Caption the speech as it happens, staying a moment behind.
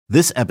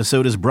This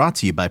episode is brought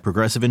to you by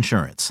Progressive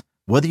Insurance.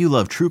 Whether you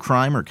love true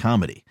crime or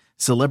comedy,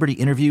 celebrity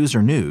interviews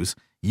or news,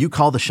 you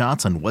call the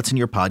shots on what's in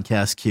your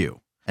podcast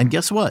queue. And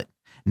guess what?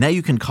 Now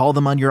you can call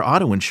them on your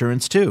auto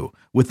insurance too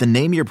with the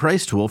Name Your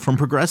Price tool from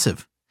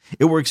Progressive.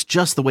 It works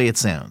just the way it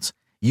sounds.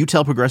 You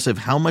tell Progressive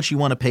how much you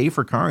want to pay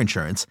for car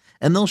insurance,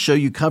 and they'll show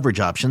you coverage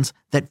options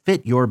that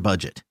fit your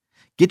budget.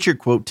 Get your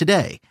quote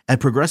today at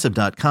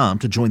Progressive.com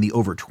to join the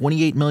over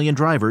 28 million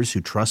drivers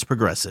who trust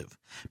Progressive.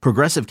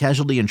 Progressive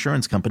Casualty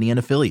Insurance Company and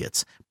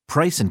Affiliates.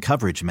 Price and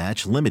coverage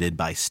match limited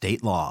by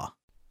state law.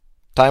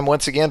 Time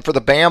once again for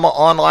the Bama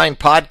Online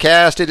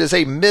Podcast. It is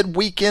a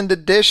mid-weekend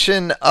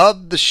edition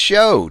of the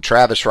show.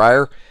 Travis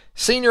Reier,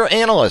 Senior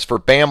Analyst for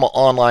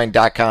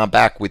BamaOnline.com,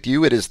 back with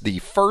you. It is the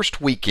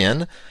first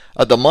weekend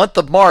of the month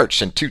of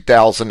March in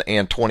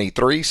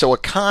 2023, so a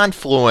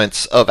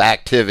confluence of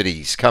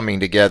activities coming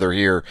together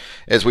here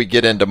as we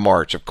get into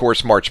March. Of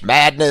course, March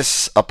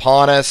Madness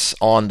upon us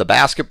on the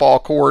basketball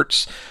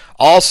courts.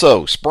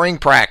 Also, spring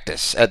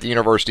practice at the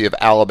University of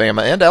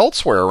Alabama and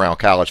elsewhere around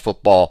college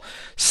football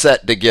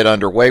set to get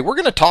underway. We're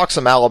going to talk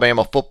some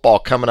Alabama football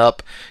coming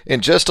up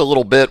in just a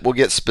little bit. We'll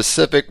get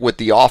specific with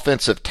the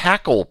offensive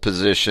tackle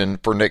position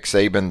for Nick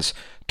Saban's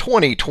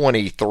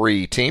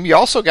 2023 team. You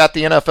also got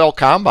the NFL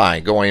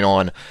Combine going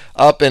on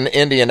up in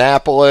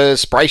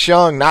Indianapolis. Bryce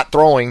Young not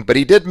throwing, but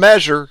he did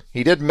measure,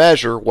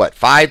 what,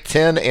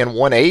 5'10" and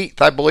 1/8",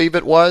 I believe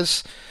it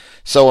was.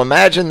 So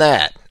imagine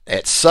that.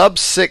 At sub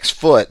 6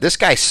 foot, this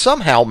guy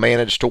somehow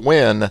managed to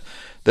win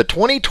the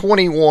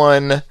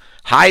 2021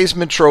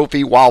 Heisman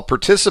Trophy while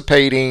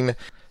participating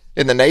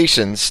in the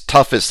nation's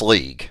toughest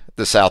league,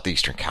 the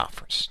Southeastern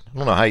Conference. I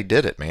don't know how he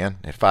did it, man,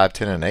 at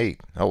 5'10" and 8.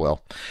 Oh,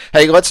 well.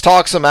 Hey, let's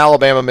talk some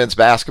Alabama men's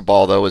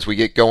basketball, though, as we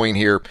get going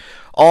here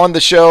on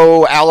the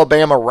show.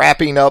 Alabama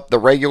wrapping up the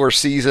regular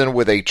season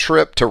with a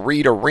trip to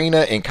Reed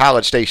Arena in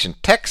College Station,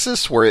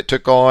 Texas, where it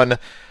took on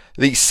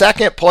the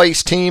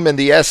second-place team in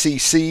the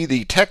SEC,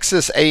 the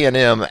Texas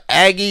A&M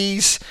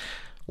Aggies.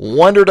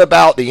 Wondered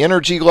about the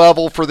energy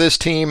level for this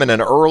team in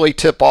an early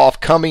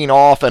tip-off coming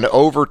off an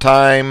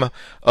overtime,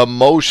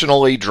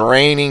 emotionally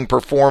draining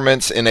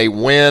performance in a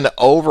win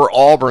over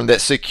Auburn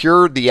that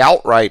secured the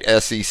outright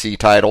SEC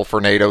title for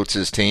Nate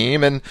Oates'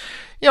 team. And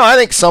I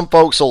think some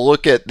folks will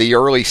look at the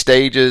early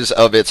stages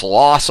of its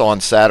loss on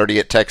Saturday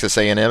at Texas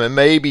A&M and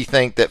maybe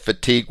think that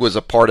fatigue was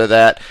a part of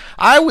that.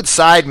 I would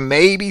side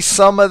maybe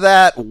some of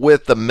that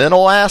with the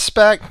mental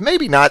aspect,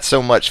 maybe not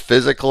so much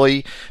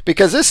physically,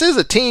 because this is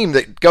a team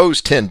that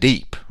goes 10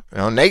 deep.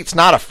 Nate's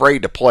not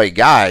afraid to play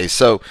guys,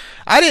 so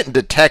I didn't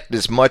detect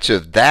as much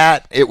of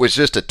that. It was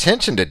just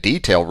attention to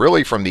detail,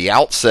 really, from the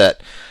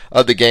outset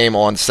of the game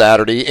on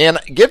Saturday. And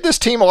give this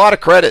team a lot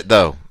of credit,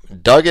 though.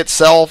 Dug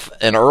itself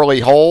an early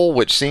hole,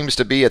 which seems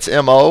to be its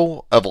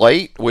MO of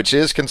late, which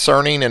is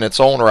concerning in its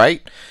own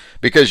right,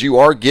 because you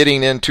are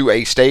getting into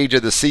a stage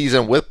of the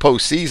season with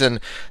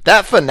postseason.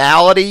 That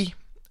finality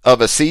of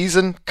a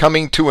season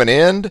coming to an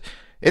end,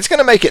 it's going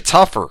to make it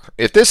tougher.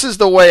 If this is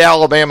the way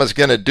Alabama's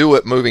going to do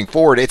it moving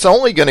forward, it's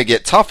only going to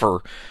get tougher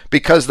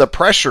because the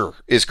pressure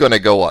is going to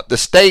go up. The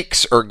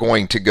stakes are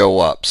going to go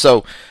up.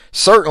 So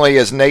certainly,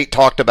 as Nate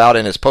talked about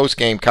in his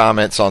post-game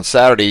comments on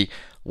Saturday,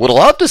 would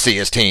love to see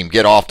his team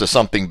get off to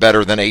something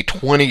better than a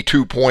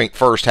 22-point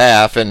first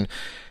half, and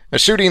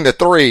shooting the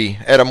three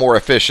at a more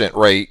efficient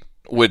rate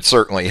would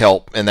certainly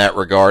help in that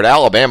regard.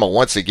 Alabama,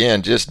 once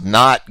again, just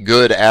not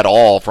good at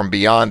all from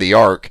beyond the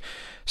arc.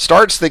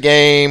 Starts the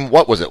game,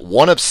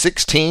 1 of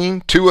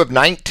 16, 2 of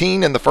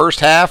 19 in the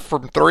first half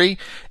from three.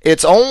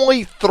 It's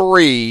only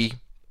 3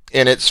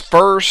 in its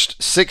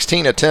first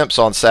 16 attempts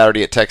on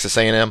Saturday at Texas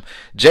A&M.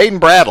 Jaden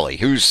Bradley,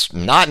 who's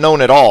not known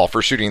at all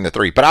for shooting the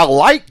three. But I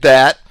like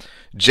that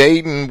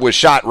Jaden was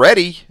shot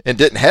ready and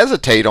didn't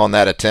hesitate on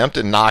that attempt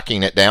and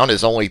knocking it down.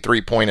 His only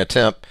 3-point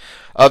attempt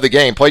of the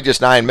game. Played just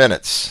 9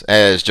 minutes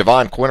as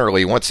Javon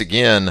Quinterly, once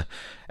again,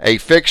 a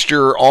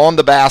fixture on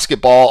the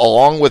basketball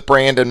along with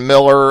Brandon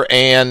Miller,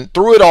 and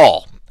through it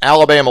all,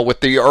 Alabama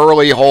with the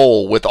early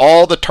hole, with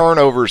all the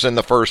turnovers in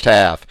the first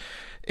half,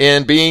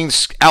 and being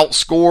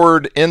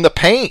outscored in the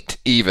paint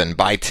even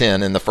by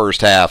 10 in the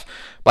first half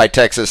by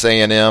Texas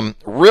A&M,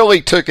 really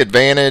took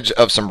advantage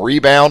of some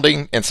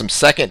rebounding and some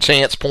second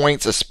chance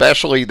points,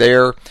 especially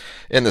there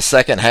in the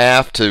second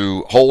half,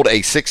 to hold a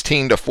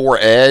 16-4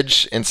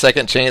 edge in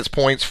second chance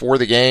points for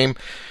the game.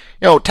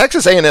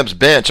 Texas A&M's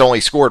bench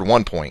only scored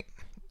 1 point,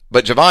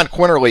 but Javon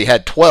Quinterly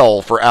had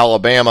 12 for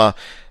Alabama.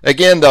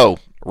 Again, though,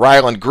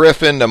 Ryland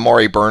Griffin,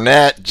 Amari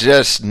Burnett,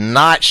 just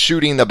not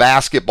shooting the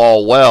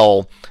basketball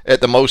well at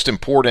the most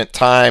important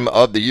time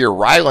of the year.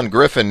 Ryland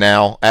Griffin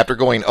now, after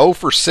going 0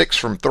 for 6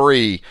 from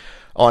 3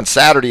 on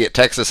Saturday at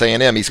Texas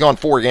A&M, he's gone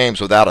 4 games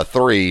without a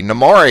 3.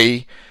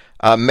 Namari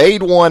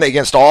made one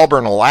against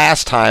Auburn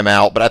last time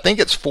out, but I think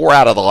it's 4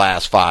 out of the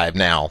last 5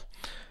 now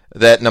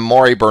that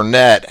Namari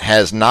Burnett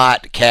has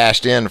not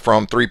cashed in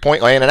from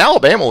three-point land, and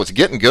Alabama was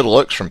getting good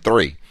looks from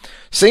 3.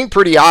 Seemed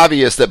pretty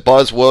obvious that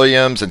Buzz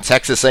Williams and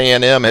Texas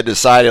A&M had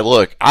decided,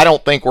 look, I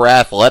don't think we're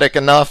athletic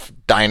enough,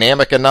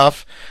 dynamic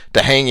enough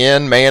to hang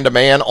in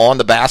man-to-man on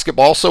the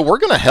basketball, so we're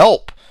going to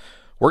help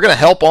We're going to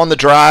help on the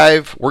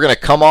drive. We're going to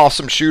come off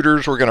some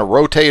shooters. We're going to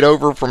rotate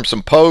over from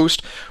some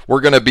post. We're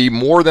going to be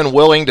more than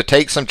willing to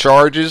take some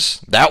charges.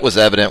 That was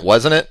evident,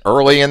 wasn't it,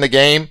 early in the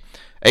game?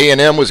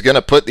 A&M was going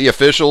to put the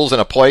officials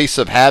in a place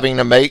of having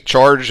to make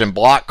charge and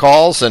block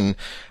calls, and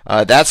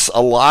that's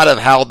a lot of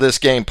how this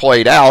game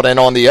played out. And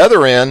on the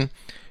other end,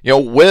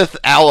 with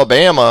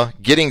Alabama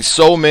getting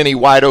so many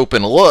wide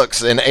open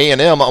looks and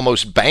A&M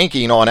almost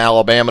banking on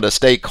Alabama to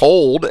stay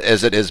cold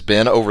as it has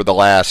been over the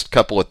last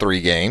couple of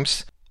 3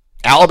 games,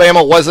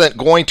 Alabama wasn't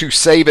going to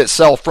save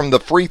itself from the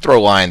free throw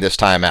line this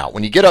time out.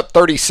 When you get up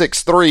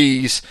 36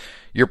 threes,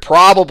 you're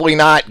probably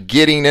not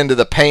getting into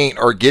the paint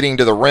or getting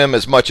to the rim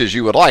as much as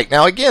you would like.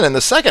 Now, again, in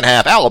the second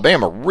half,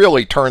 Alabama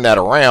really turned that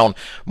around,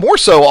 more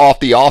so off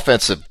the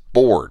offensive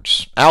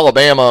boards.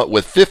 Alabama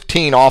with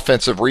 15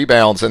 offensive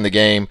rebounds in the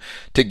game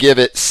to give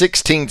it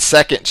 16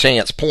 second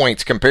chance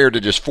points compared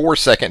to just 4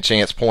 second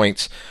chance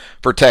points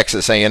for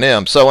Texas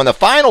A&M. So in the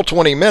final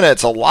 20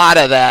 minutes, a lot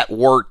of that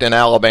worked in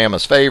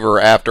Alabama's favor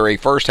after a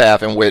first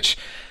half in which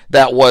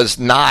that was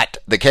not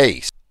the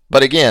case.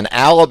 But again,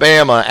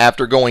 Alabama,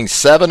 after going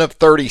 7 of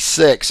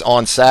 36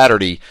 on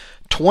Saturday,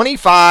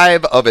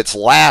 25 of its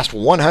last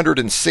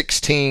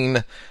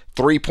 116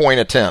 three-point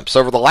attempts.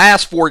 Over the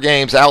last 4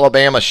 games,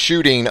 Alabama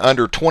shooting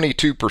under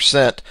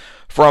 22%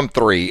 from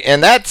 3.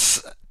 And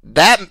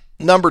that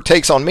number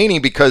takes on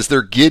meaning because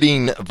they're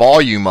getting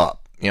volume up.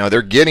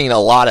 They're getting a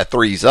lot of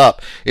threes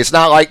up. It's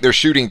not like they're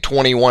shooting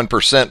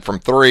 21% from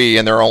 3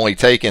 and they're only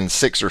taking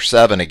 6 or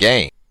 7 a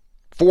game.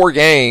 4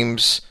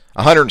 games,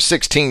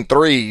 116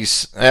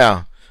 threes.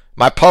 Yeah,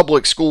 my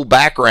public school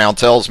background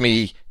tells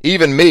me,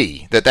 even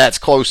me, that that's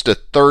close to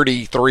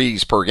 30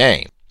 threes per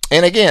game.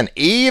 And again,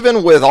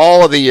 even with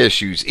all of the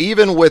issues,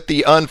 even with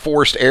the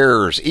unforced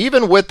errors,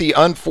 even with the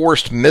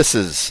unforced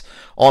misses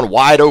on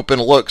wide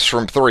open looks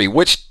from 3,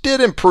 which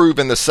did improve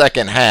in the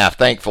second half,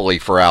 thankfully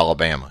for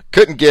Alabama.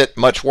 Couldn't get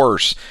much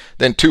worse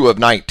than 2 of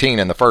 19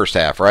 in the first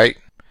half, right?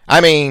 I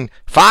mean,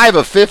 5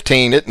 of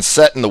 15 isn't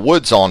setting the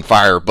woods on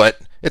fire, but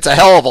it's a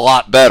hell of a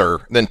lot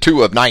better than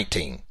 2 of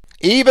 19.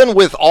 Even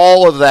with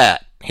all of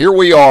that, here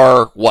we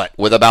are,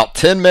 with about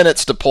 10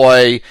 minutes to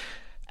play,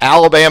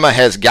 Alabama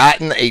has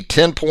gotten a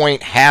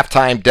 10-point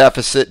halftime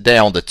deficit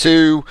down to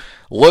 2.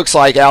 Looks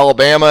like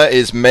Alabama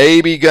is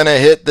maybe going to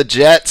hit the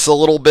Jets a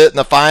little bit in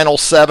the final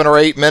 7 or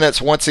 8 minutes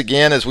once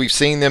again, as we've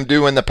seen them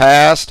do in the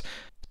past.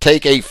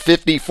 Take a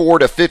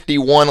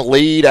 54-51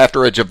 lead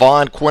after a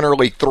Javon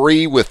Quinterly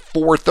 3 with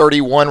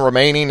 4:31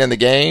 remaining in the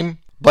game.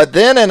 But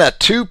then in a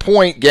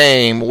 2-point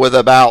game with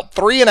about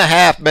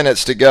 3.5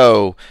 minutes to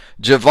go,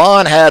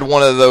 Javon had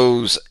one of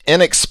those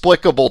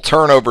inexplicable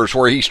turnovers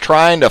where he's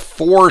trying to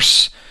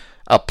force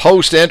a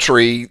post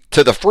entry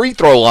to the free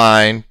throw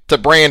line to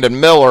Brandon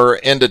Miller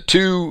into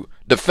 2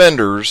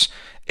 defenders.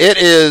 It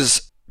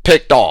is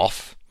picked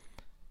off.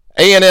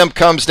 A&M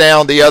comes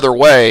down the other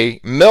way.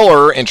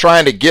 Miller, in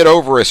trying to get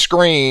over a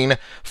screen,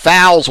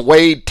 fouls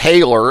Wade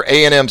Taylor,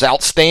 A&M's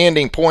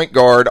outstanding point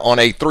guard, on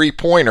a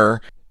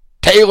 3-pointer.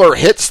 Taylor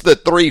hits the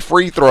 3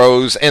 free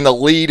throws, and the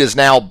lead is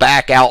now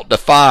back out to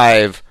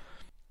 5.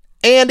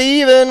 And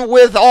even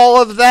with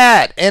all of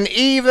that, and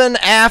even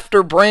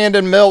after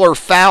Brandon Miller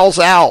fouls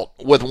out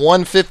with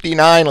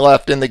 1:59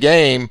 left in the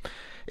game,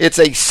 it's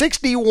a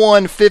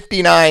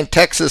 61-59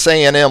 Texas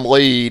A&M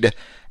lead.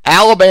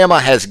 Alabama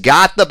has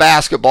got the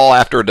basketball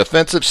after a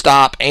defensive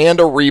stop and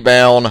a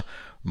rebound.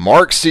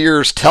 Mark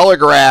Sears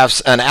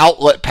telegraphs an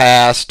outlet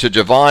pass to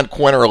Javon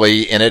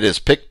Quinterly, and it is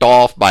picked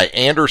off by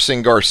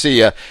Anderson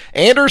Garcia.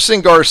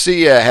 Anderson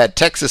Garcia had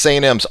Texas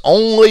A&M's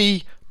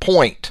only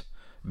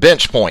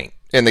bench point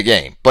in the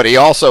game, but he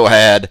also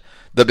had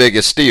the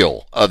biggest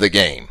steal of the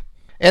game.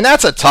 And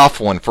that's a tough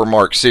one for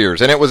Mark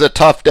Sears, and it was a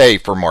tough day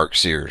for Mark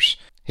Sears.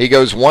 He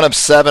goes 1 of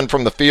 7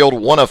 from the field,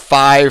 1 of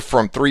 5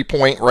 from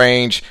 3-point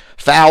range,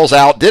 fouls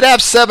out, did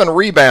have 7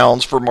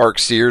 rebounds for Mark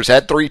Sears,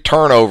 had 3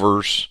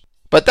 turnovers.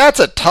 But that's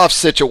a tough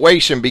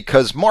situation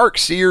because Mark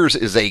Sears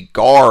is a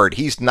guard.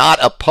 He's not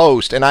a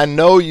post, and I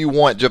know you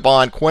want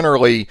Javon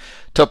Quinterly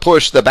to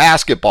push the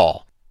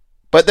basketball.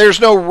 But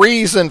there's no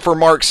reason for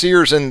Mark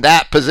Sears in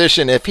that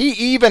position, if he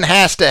even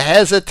has to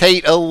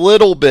hesitate a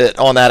little bit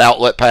on that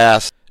outlet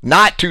pass,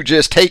 not to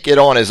just take it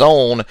on his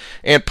own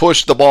and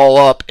push the ball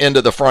up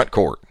into the front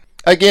court.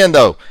 Again,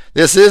 though,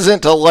 this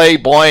isn't to lay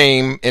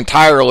blame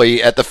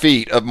entirely at the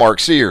feet of Mark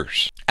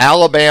Sears.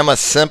 Alabama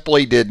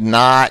simply did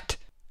not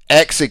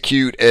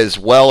execute as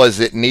well as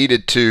it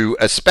needed to,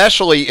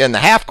 especially in the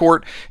half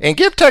court, and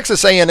give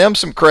Texas A&M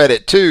some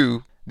credit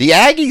too. The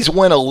Aggies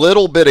went a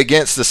little bit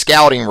against the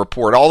scouting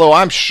report, although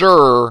I'm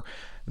sure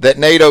that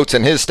Nate Oates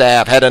and his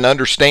staff had an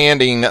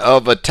understanding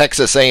of a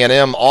Texas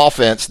A&M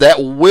offense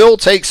that will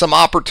take some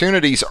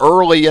opportunities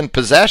early in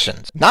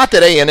possessions. Not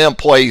that A&M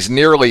plays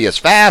nearly as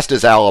fast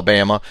as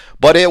Alabama,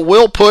 but it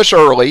will push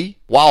early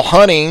while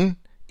hunting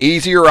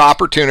easier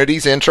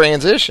opportunities in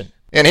transition.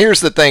 And here's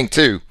the thing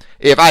too.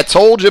 If I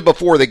told you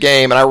before the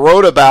game, and I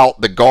wrote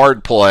about the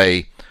guard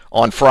play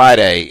on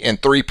Friday in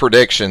 3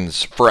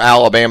 predictions for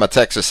Alabama,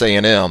 Texas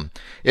A&M,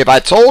 if I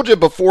told you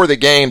before the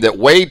game that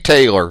Wade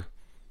Taylor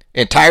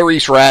and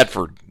Tyrese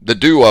Radford, the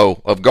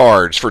duo of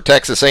guards for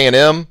Texas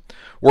A&M,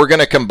 were going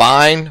to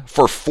combine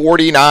for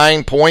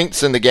 49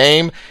 points in the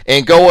game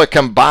and go a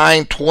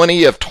combined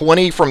 20 of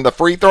 20 from the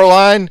free throw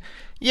line,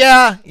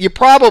 yeah, you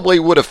probably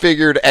would have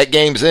figured at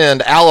game's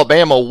end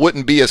Alabama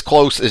wouldn't be as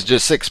close as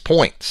just 6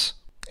 points.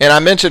 And I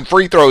mentioned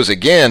free throws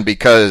again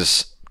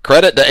because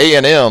credit to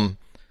A&M,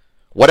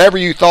 whatever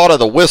you thought of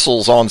the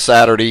whistles on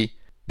Saturday,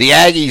 the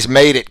Aggies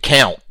made it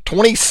count.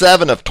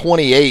 27 of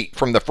 28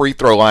 from the free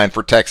throw line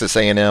for Texas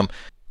A&M.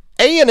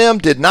 A&M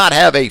did not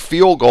have a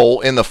field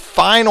goal in the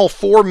final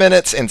 4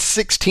 minutes and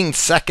 16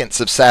 seconds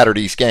of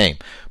Saturday's game.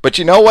 But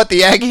you know what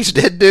the Aggies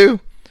did do?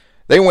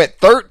 They went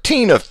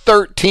 13 of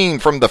 13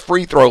 from the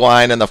free throw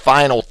line in the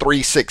final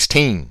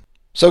 3:16.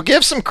 So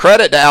give some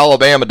credit to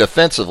Alabama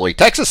defensively.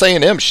 Texas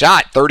A&M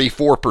shot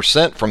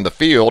 34% from the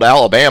field.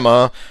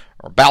 Alabama,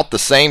 about the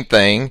same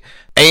thing.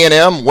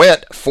 A&M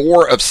went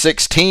 4 of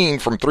 16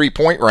 from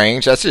three-point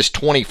range. That's just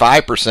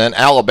 25%.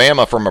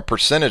 Alabama, from a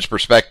percentage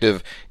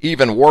perspective,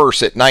 even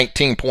worse at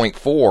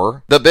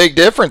 19.4. The big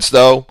difference,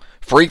 though,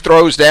 free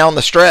throws down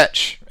the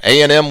stretch.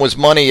 A&M was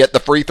money at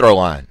the free throw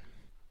line.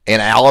 And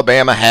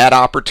Alabama had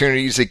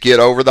opportunities to get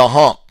over the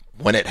hump.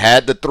 When it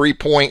had the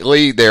three-point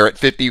lead there at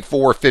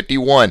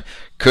 54-51,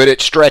 could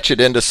it stretch it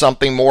into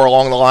something more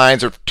along the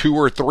lines of 2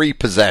 or 3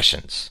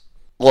 possessions?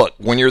 Look,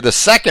 when you're the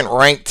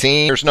second-ranked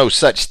team, there's no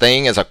such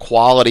thing as a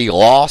quality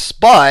loss,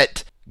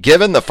 but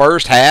given the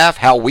first half,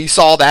 how we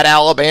saw that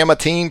Alabama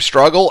team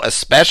struggle,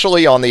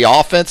 especially on the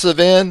offensive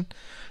end,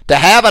 to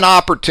have an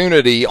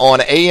opportunity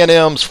on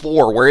A&M's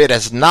floor where it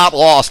has not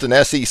lost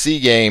an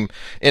SEC game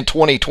in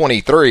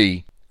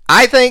 2023,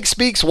 I think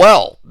speaks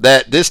well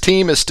that this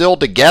team is still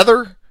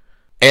together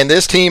and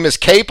this team is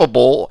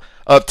capable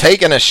of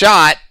taking a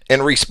shot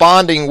and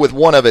responding with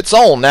one of its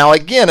own. Now,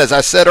 again, as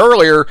I said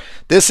earlier,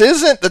 this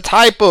isn't the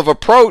type of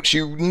approach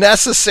you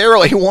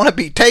necessarily want to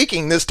be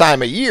taking this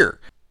time of year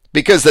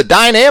because the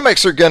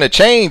dynamics are going to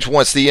change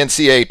once the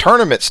NCAA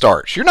tournament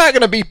starts. You're not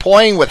going to be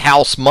playing with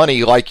house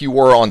money like you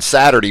were on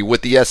Saturday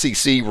with the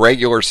SEC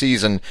regular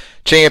season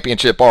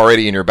championship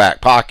already in your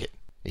back pocket.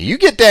 You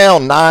get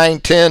down 9,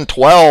 10,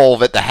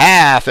 12 at the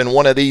half in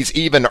one of these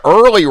even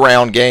early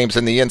round games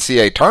in the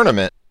NCAA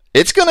tournament,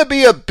 it's going to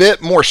be a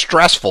bit more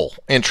stressful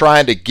in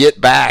trying to get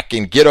back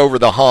and get over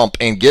the hump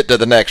and get to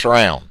the next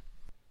round.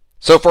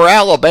 So for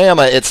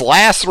Alabama, its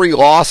last 3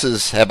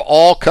 losses have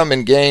all come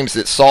in games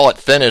that saw it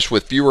finish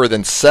with fewer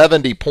than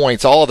 70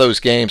 points, all of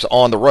those games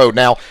on the road.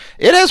 Now,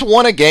 it has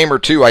won a game or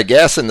two, I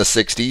guess, in the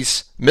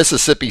 60s.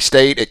 Mississippi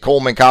State at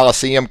Coleman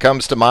Coliseum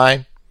comes to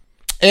mind.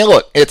 And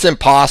look, it's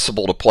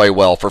impossible to play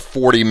well for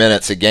 40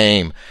 minutes a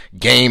game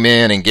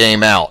in and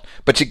game out.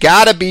 But you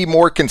got to be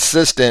more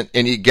consistent,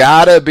 and you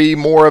got to be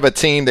more of a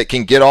team that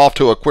can get off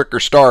to a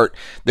quicker start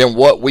than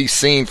what we've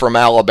seen from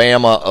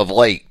Alabama of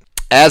late.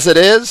 As it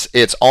is,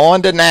 it's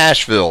on to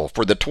Nashville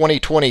for the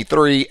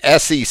 2023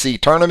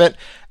 SEC tournament.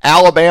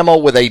 Alabama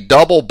with a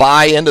double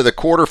bye into the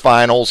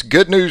quarterfinals.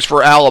 Good news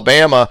for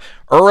Alabama.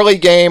 Early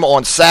game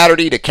on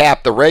Saturday to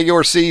cap the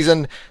regular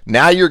season.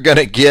 Now you're going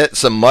to get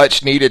some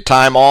much needed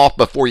time off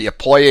before you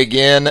play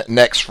again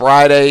next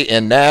Friday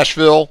in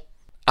Nashville.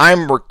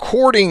 I'm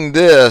recording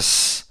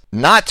this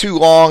not too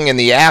long in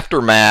the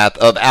aftermath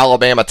of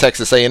Alabama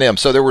Texas A&M.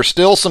 So there were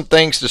still some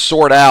things to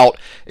sort out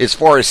as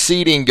far as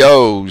seeding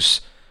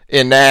goes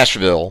in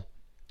Nashville.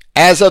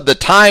 As of the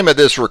time of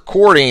this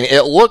recording,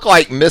 it looked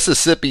like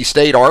Mississippi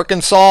State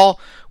Arkansas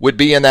would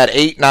be in that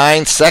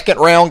 8-9 second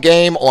round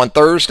game on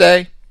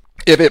Thursday.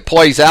 If it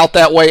plays out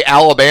that way,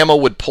 Alabama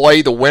would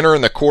play the winner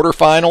in the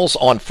quarterfinals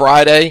on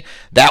Friday.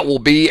 That will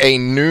be a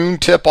noon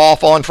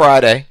tip-off on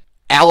Friday.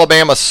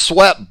 Alabama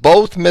swept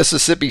both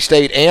Mississippi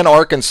State and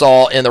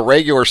Arkansas in the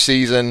regular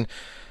season.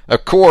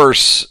 Of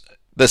course,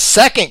 the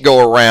second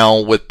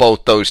go-around with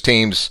both those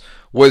teams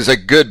was a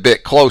good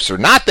bit closer.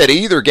 Not that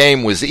either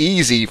game was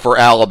easy for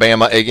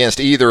Alabama against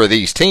either of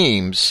these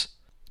teams,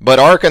 but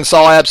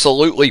Arkansas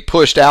absolutely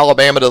pushed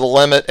Alabama to the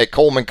limit at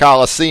Coleman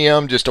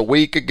Coliseum just a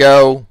week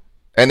ago.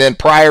 And then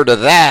prior to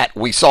that,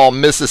 we saw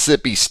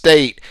Mississippi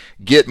State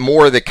get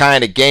more of the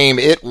kind of game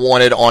it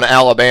wanted on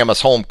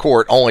Alabama's home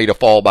court, only to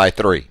fall by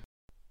 3.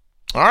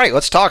 All right,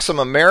 let's talk some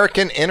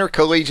American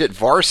Intercollegiate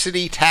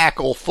Varsity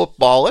Tackle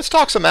football. Let's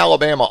talk some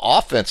Alabama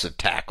offensive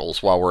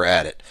tackles while we're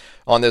at it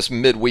on this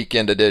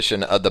mid-weekend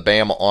edition of the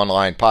Bama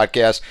Online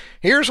Podcast.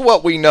 Here's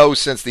what we know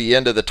since the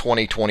end of the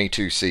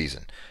 2022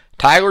 season.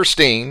 Tyler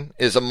Steen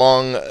is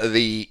among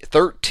the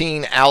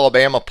 13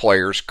 Alabama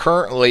players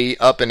currently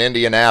up in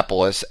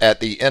Indianapolis at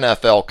the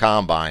NFL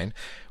Combine.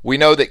 We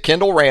know that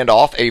Kendall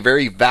Randolph, a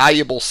very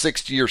valuable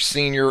sixth-year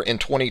senior in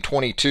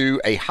 2022,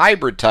 a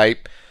hybrid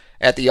type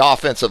at the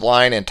offensive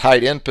line and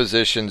tight end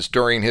positions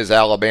during his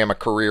Alabama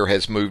career,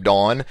 has moved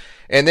on.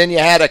 And then you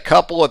had a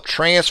couple of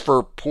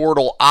transfer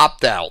portal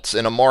opt-outs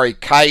in Amari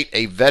Kite,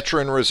 a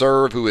veteran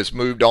reserve who has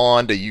moved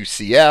on to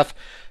UCF.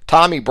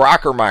 Tommy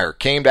Brockermeyer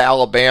came to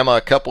Alabama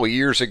a couple of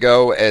years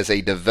ago as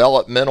a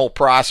developmental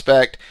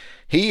prospect.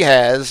 He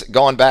has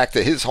gone back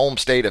to his home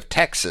state of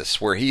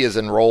Texas, where he is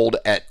enrolled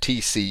at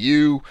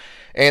TCU.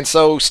 And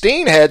so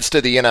Steen heads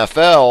to the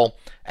NFL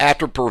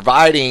after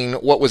providing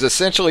what was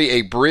essentially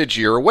a bridge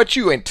year, what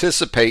you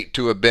anticipate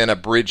to have been a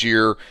bridge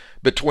year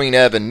between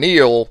Evan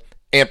Neal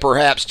and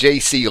perhaps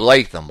J.C.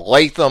 Latham.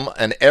 Latham,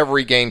 an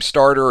every game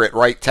starter at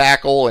right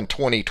tackle in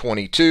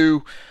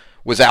 2022,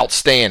 was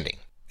outstanding.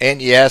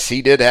 And yes,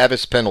 he did have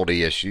his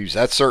penalty issues.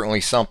 That's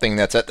certainly something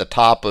that's at the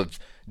top of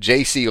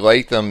J.C.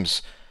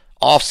 Latham's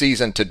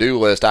offseason to-do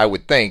list, I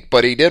would think.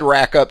 But he did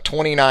rack up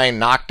 29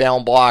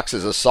 knockdown blocks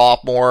as a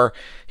sophomore.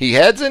 He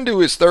heads into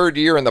his third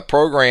year in the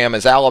program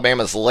as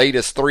Alabama's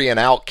latest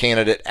 3-and-out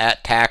candidate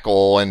at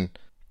tackle. And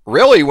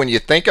really, when you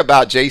think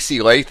about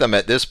J.C. Latham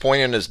at this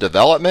point in his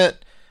development,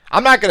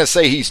 I'm not going to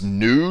say he's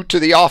new to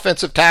the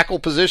offensive tackle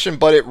position,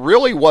 but it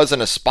really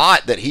wasn't a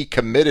spot that he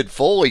committed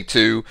fully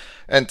to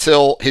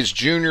until his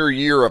junior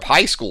year of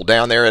high school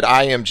down there at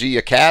IMG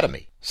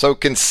Academy. So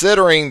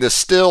considering the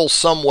still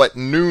somewhat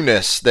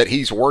newness that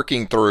he's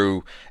working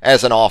through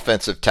as an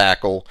offensive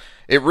tackle,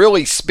 it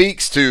really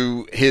speaks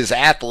to his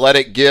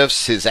athletic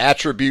gifts, his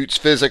attributes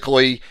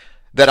physically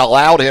that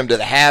allowed him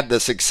to have the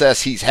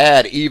success he's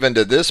had even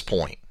to this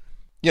point.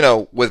 You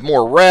know, with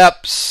more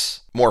reps,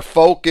 more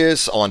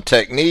focus on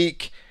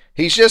technique,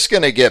 he's just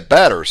going to get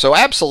better. So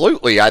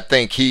absolutely, I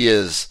think he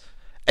is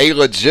a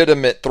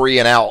legitimate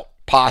 3-and-out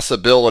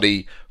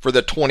possibility for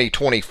the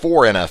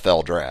 2024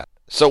 NFL draft.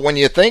 So when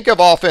you think of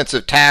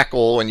offensive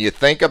tackle and you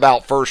think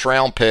about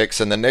first-round picks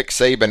in the Nick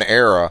Saban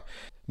era,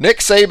 Nick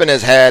Saban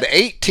has had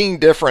 18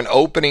 different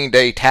opening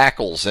day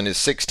tackles in his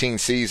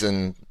 16th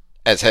season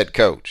as head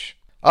coach.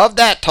 Of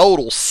that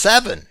total,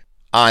 7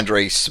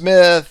 Andre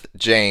Smith,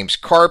 James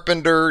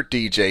Carpenter,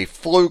 DJ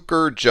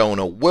Fluker,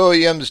 Jonah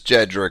Williams,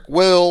 Jedrick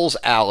Wills,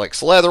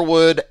 Alex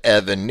Leatherwood,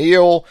 Evan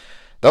Neal.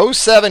 Those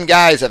 7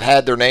 guys have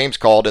had their names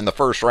called in the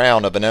first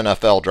round of an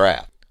NFL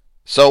draft.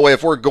 So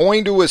if we're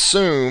going to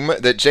assume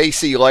that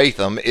J.C.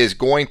 Latham is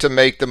going to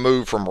make the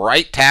move from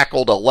right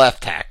tackle to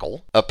left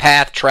tackle, a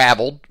path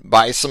traveled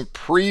by some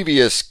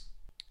previous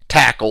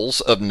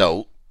tackles of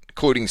note,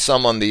 including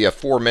some on the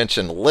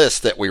aforementioned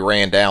list that we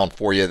ran down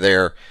for you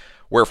there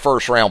where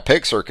first-round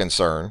picks are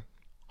concerned,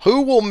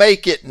 who will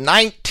make it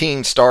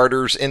 19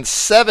 starters in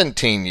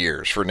 17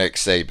 years for Nick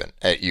Saban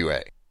at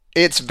UA?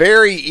 It's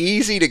very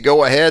easy to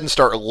go ahead and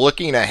start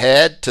looking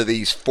ahead to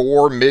these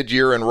 4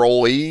 mid-year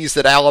enrollees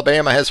that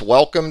Alabama has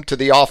welcomed to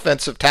the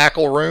offensive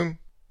tackle room.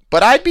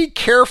 But I'd be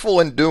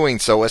careful in doing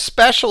so,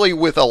 especially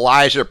with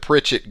Elijah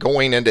Pritchett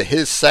going into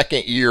his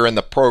second year in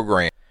the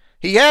program.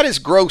 He had his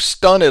growth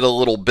stunted a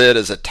little bit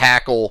as a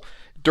tackle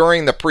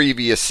during the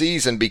previous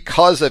season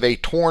because of a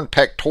torn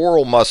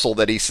pectoral muscle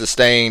that he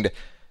sustained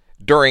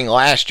during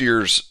last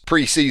year's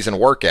preseason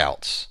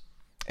workouts.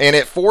 And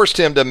it forced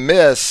him to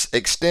miss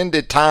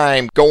extended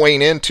time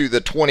going into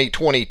the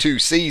 2022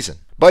 season.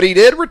 But he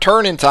did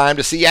return in time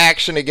to see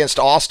action against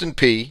Austin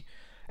Peay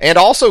and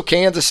also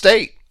Kansas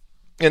State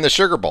in the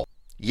Sugar Bowl.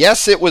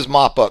 Yes, it was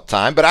mop-up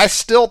time, but I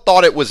still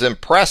thought it was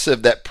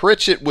impressive that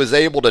Pritchett was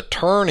able to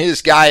turn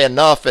his guy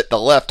enough at the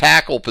left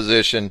tackle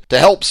position to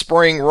help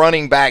spring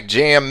running back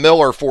Jam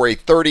Miller for a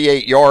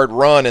 38-yard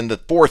run in the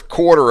fourth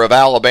quarter of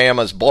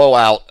Alabama's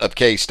blowout of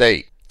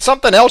K-State.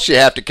 Something else you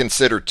have to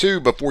consider, too,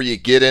 before you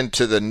get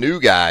into the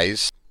new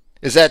guys,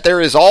 is that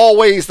there is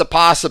always the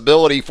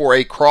possibility for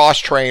a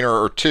cross-trainer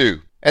or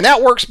two. And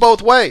that works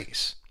both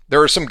ways.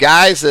 There are some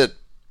guys that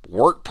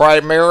work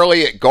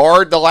primarily at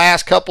guard the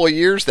last couple of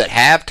years that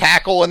have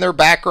tackle in their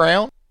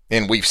background.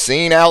 And we've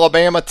seen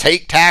Alabama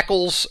take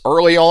tackles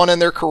early on in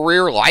their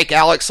career, like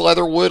Alex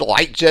Leatherwood,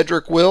 like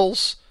Jedrick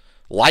Wills,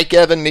 like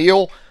Evan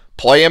Neal,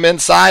 play them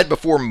inside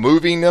before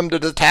moving them to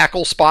the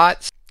tackle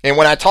spots. And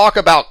when I talk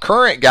about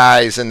current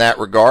guys in that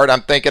regard,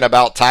 I'm thinking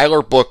about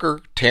Tyler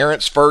Booker,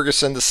 Terrence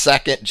Ferguson II,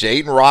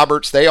 Jaden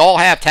Roberts. They all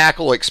have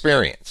tackle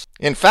experience.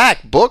 In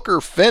fact, Booker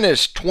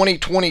finished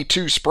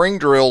 2022 spring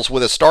drills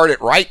with a start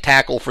at right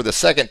tackle for the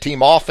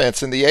second-team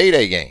offense in the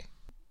 8A game.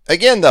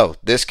 Again, though,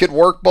 this could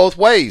work both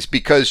ways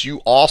because you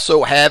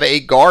also have a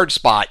guard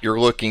spot you're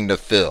looking to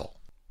fill.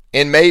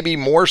 And maybe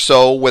more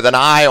so with an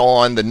eye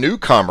on the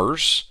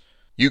newcomers,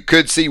 you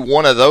could see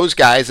one of those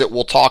guys that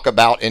we'll talk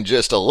about in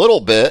just a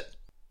little bit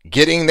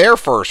getting their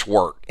first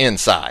work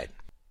inside.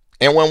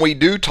 And when we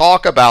do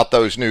talk about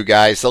those new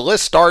guys, the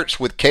list starts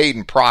with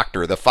Caden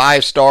Proctor, the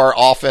 5-star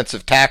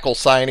offensive tackle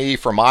signee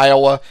from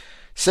Iowa,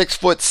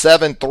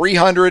 6'7",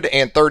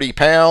 330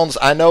 pounds.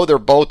 I know they're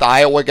both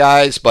Iowa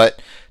guys,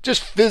 but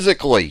just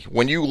physically,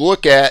 when you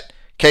look at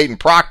Caden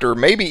Proctor,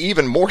 maybe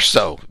even more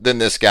so than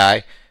this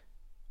guy,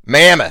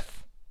 mammoth.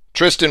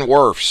 Tristan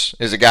Wirfs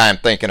is a guy I'm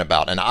thinking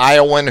about, an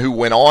Iowan who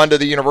went on to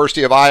the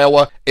University of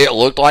Iowa. It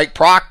looked like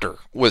Proctor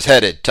was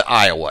headed to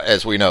Iowa,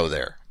 as we know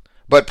there.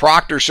 But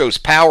Proctor shows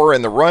power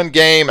in the run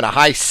game and a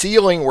high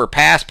ceiling where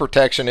pass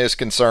protection is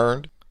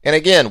concerned. And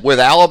again, with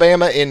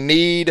Alabama in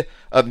need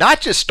of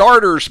not just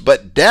starters,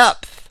 but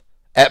depth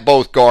at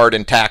both guard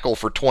and tackle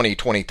for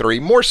 2023,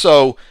 more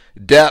so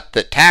depth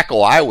at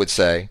tackle, I would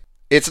say,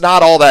 it's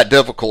not all that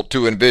difficult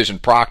to envision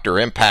Proctor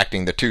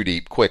impacting the two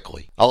deep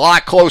quickly. A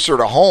lot closer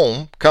to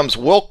home comes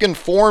Wilkin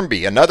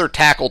Formby, another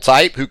tackle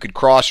type who could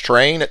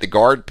cross-train at the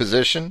guard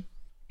position.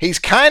 He's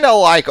kind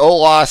of like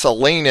Olas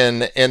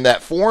Alinen in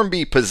that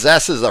Formby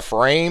possesses a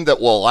frame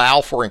that will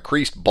allow for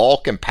increased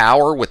bulk and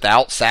power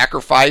without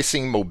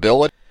sacrificing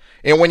mobility.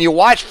 And when you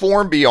watch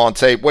Formby on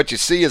tape, what you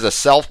see is a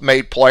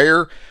self-made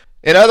player.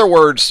 In other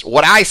words,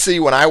 what I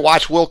see when I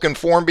watch Wilkin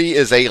Formby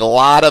is a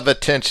lot of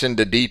attention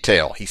to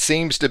detail. He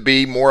seems to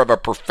be more of a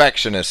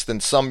perfectionist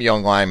than some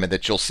young linemen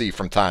that you'll see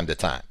from time to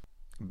time.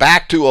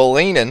 Back to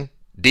Alinen,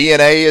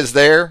 DNA is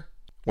there.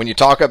 When you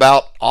talk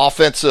about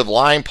offensive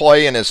line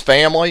play in his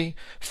family,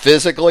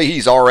 physically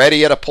he's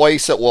already at a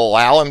place that will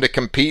allow him to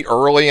compete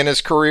early in his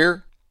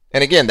career.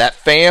 And again, that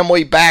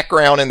family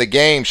background in the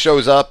game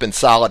shows up in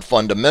solid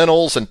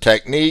fundamentals and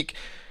technique.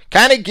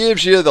 Kind of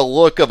gives you the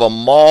look of a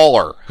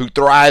mauler who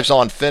thrives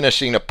on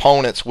finishing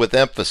opponents with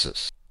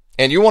emphasis.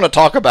 And you want to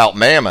talk about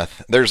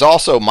mammoth, there's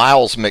also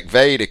Miles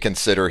McVay to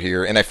consider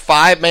here. In a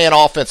 5-man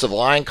offensive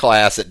line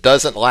class that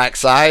doesn't lack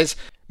size,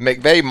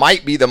 McVay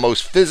might be the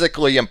most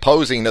physically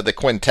imposing of the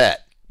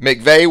quintet.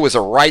 McVay was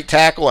a right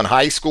tackle in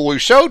high school who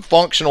showed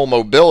functional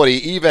mobility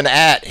even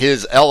at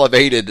his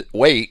elevated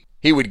weight.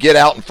 He would get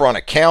out in front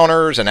of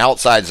counters and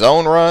outside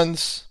zone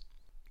runs.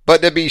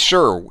 But to be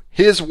sure,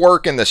 his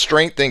work in the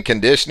strength and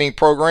conditioning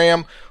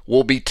program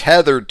will be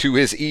tethered to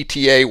his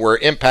ETA where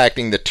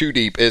impacting the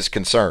 2-deep is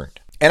concerned.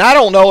 And I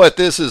don't know if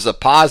this is a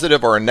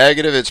positive or a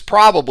negative. It's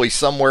probably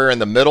somewhere in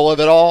the middle of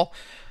it all.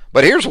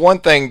 But here's one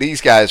thing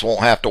these guys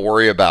won't have to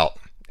worry about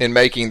in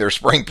making their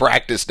spring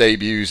practice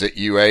debuts at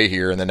UA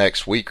here in the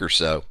next week or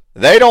so.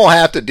 They don't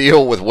have to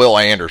deal with Will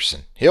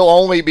Anderson. He'll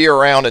only be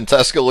around in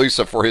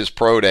Tuscaloosa for his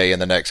pro day in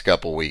the next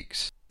couple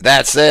weeks.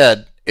 That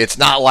said, it's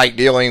not like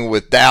dealing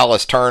with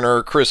Dallas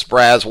Turner, Chris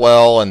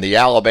Braswell, and the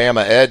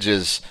Alabama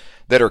edges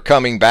that are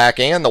coming back,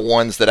 and the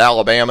ones that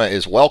Alabama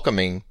is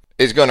welcoming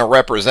is going to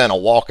represent a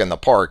walk in the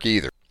park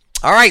either.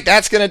 All right,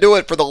 that's going to do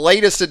it for the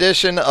latest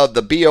edition of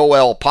the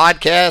BOL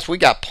podcast. We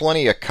got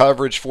plenty of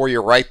coverage for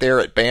you right there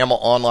at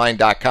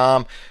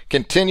BamaOnline.com.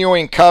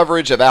 Continuing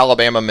coverage of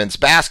Alabama men's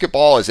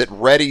basketball as it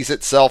readies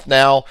itself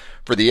now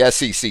for the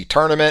SEC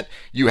tournament.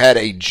 You had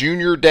a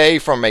junior day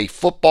from a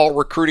football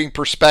recruiting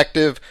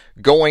perspective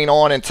going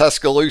on in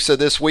Tuscaloosa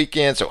this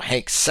weekend. So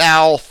Hank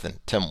South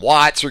and Tim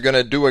Watts are going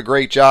to do a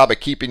great job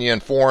of keeping you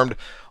informed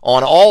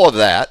on all of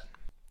that.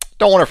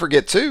 Don't want to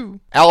forget,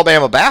 too,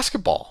 Alabama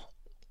basketball.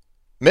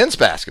 Men's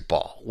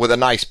basketball with a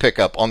nice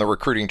pickup on the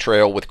recruiting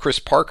trail with Chris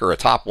Parker, a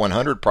top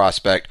 100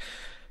 prospect,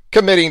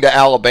 committing to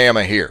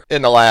Alabama here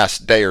in the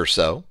last day or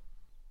so.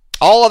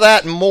 All of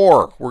that and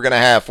more we're going to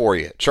have for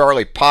you.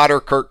 Charlie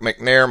Potter, Kirk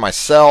McNair,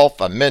 myself.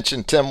 I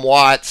mentioned Tim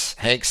Watts,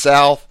 Hank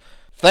South.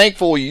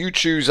 Thankful you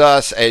choose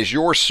us as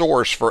your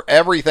source for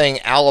everything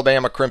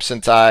Alabama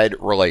Crimson Tide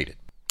related.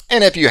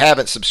 And if you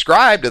haven't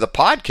subscribed to the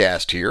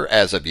podcast here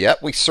as of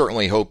yet, we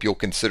certainly hope you'll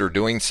consider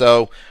doing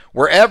so.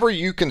 Wherever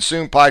you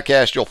consume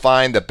podcasts, you'll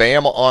find the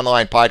Bama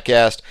Online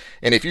Podcast.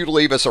 And if you'd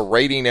leave us a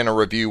rating and a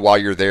review while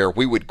you're there,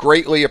 we would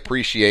greatly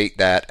appreciate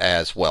that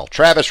as well.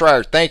 Travis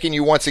Reier, thanking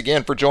you once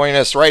again for joining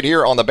us right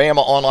here on the Bama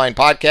Online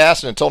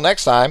Podcast. And until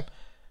next time,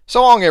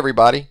 so long,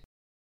 everybody.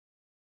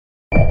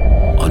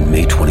 On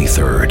May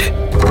 23rd,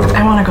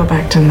 I want to go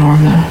back to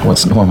normal.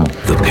 What's normal?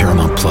 the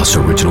Paramount Plus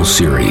original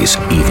series,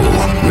 Evil,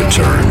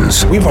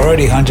 returns. We've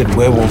already hunted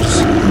werewolves,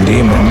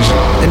 demons.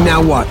 And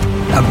now what?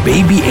 A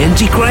baby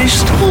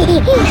Antichrist?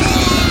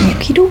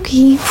 Okie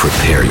dokie.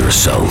 Prepare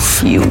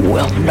yourself You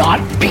will not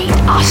beat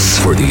us.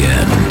 for the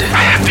end.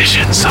 I have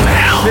visions of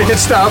hell. Make it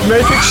stop,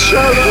 make it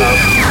shut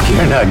up.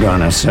 You're not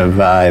gonna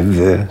survive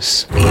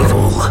this.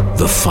 Evil,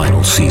 the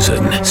final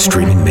season,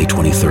 streaming May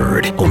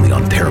 23rd, only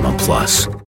on Paramount Plus.